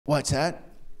What's that?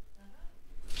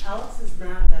 Alex is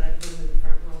mad that I put him in the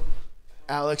front row.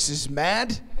 Alex is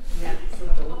mad? Yeah,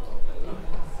 so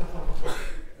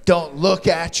Don't look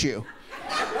at you.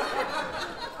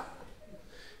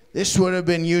 This would have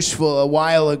been useful a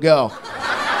while ago.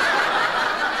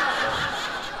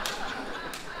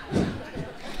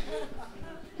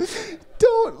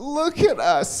 Don't look at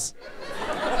us.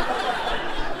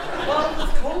 well, it was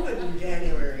COVID in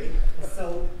January,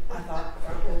 so I thought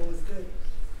front row was good.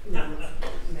 No,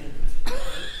 men.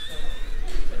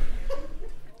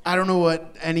 I don't know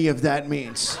what any of that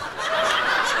means.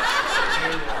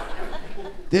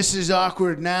 This is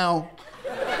awkward now.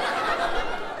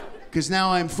 Because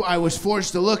now I was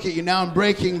forced to look at you. Now I'm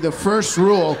breaking the first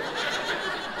rule.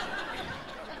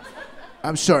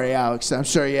 I'm sorry, Alex. I'm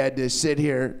sorry you had to sit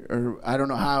here, or I don't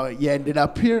know how you ended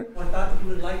up here. I thought you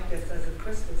would like this as a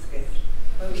Christmas gift,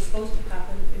 but it was supposed to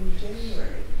happen in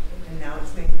January, and now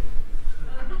it's May.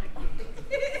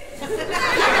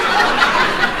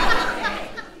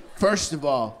 First of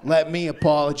all, let me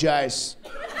apologize.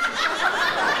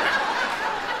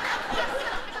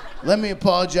 Let me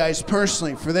apologize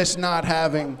personally for this not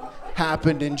having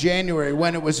happened in January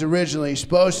when it was originally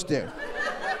supposed to.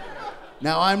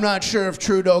 Now, I'm not sure if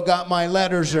Trudeau got my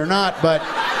letters or not, but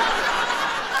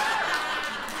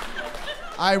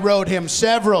I wrote him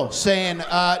several saying,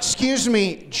 excuse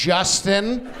me,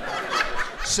 Justin,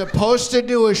 supposed to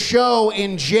do a show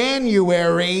in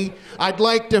January. I'd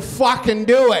like to fucking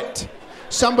do it.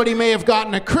 Somebody may have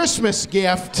gotten a Christmas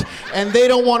gift and they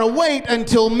don't want to wait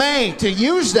until May to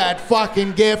use that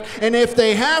fucking gift. And if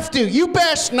they have to, you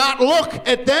best not look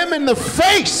at them in the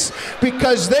face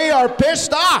because they are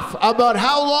pissed off about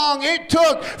how long it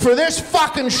took for this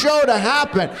fucking show to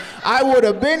happen. I would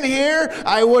have been here.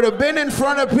 I would have been in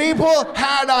front of people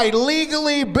had I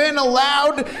legally been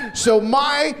allowed. So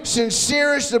my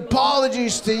sincerest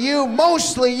apologies to you,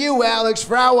 mostly you, Alex,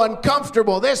 for how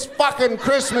uncomfortable this fucking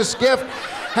Christmas gift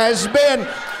has been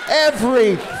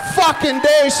every fucking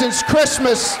day since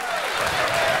Christmas.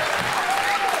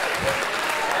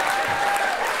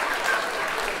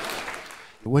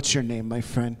 What's your name, my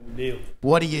friend? Neil.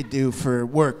 What do you do for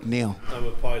work, Neil? I'm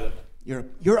a pilot.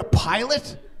 You're a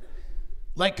pilot?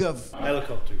 Like of...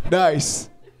 Helicopter. Nice.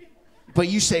 But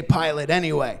you say pilot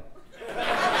anyway.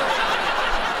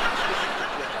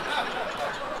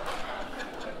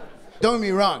 Don't get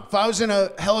me wrong. If I was in a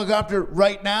helicopter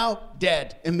right now,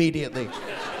 dead immediately.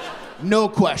 No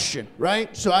question,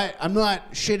 right? So I'm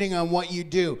not shitting on what you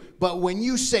do. But when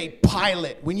you say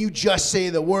pilot, when you just say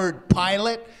the word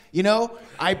pilot, you know,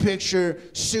 I picture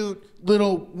suit,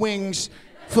 little wings,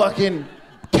 fucking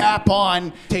cap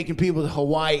on, taking people to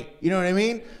Hawaii. You know what I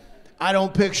mean? I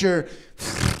don't picture...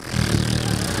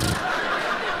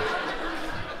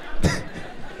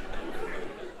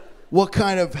 What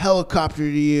kind of helicopter do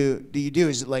you do?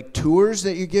 Is it like tours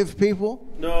that you give people?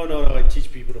 No, I teach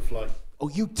people to fly. Oh,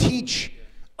 you teach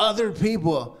other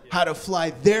people how to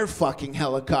fly their fucking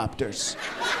helicopters.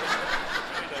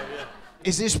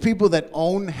 Is this people that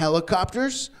own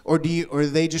helicopters, or or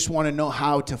they just want to know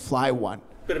how to fly one?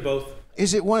 Bit of both.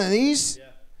 Is it one of these?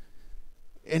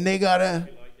 Yeah. And they gotta,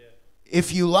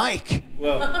 if you like.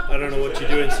 Well, I don't know what you're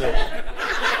doing, so.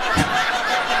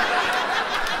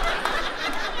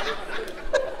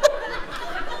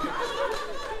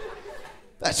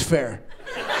 That's fair.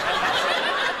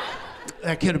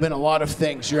 That could have been a lot of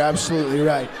things. You're absolutely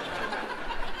right.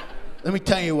 Let me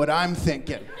tell you what I'm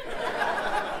thinking.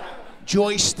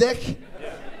 Joystick.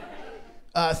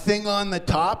 Thing on the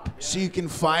top so you can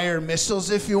fire missiles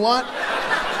if you want.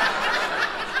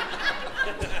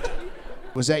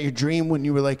 Was that your dream when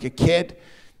you were like a kid?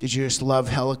 Did you just love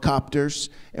helicopters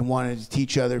and wanted to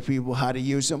teach other people how to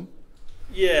use them?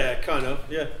 Yeah, kind of.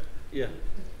 Yeah.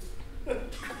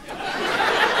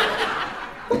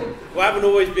 Well, I haven't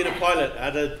always been a pilot. I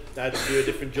had to do a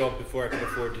different job before I could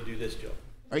afford to do this job.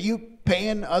 Are you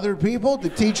paying other people to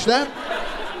teach them?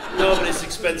 No, but it's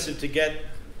expensive to get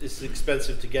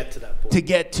to that point. To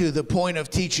get to the point of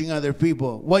teaching other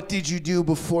people. What did you do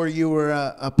before you were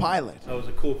a pilot? I was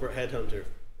a corporate headhunter.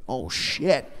 Oh,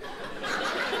 shit.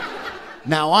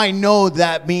 Now, I know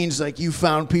that means like you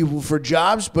found people for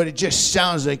jobs, but it just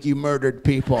sounds like you murdered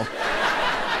people.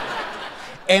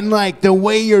 And like the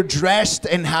way you're dressed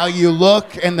and how you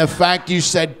look and the fact you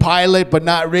said pilot but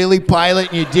not really pilot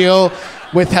and you deal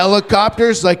with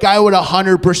helicopters, like I would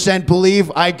 100% believe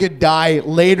I could die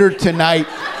later tonight.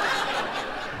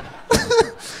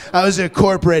 I was a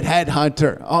corporate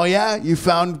headhunter. Oh yeah? You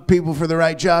found people for the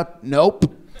right job?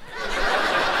 Nope.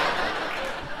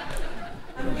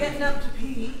 I'm getting up to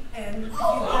pee, and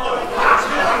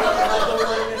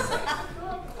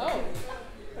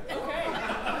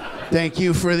Thank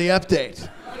you for the update.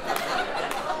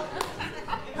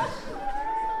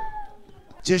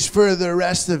 Just for the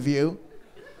rest of you,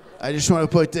 I just want to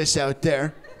put this out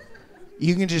there.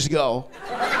 You can just go.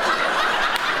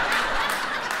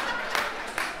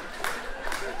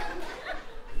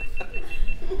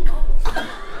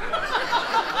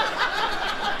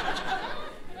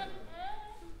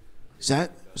 Is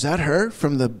that her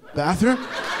from the bathroom?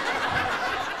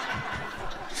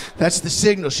 That's the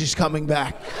signal she's coming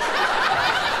back.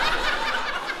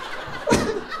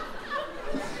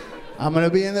 I'm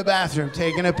gonna be in the bathroom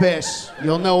taking a piss.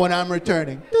 You'll know when I'm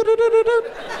returning.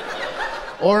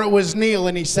 Or it was Neil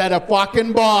and he set a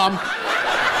fucking bomb.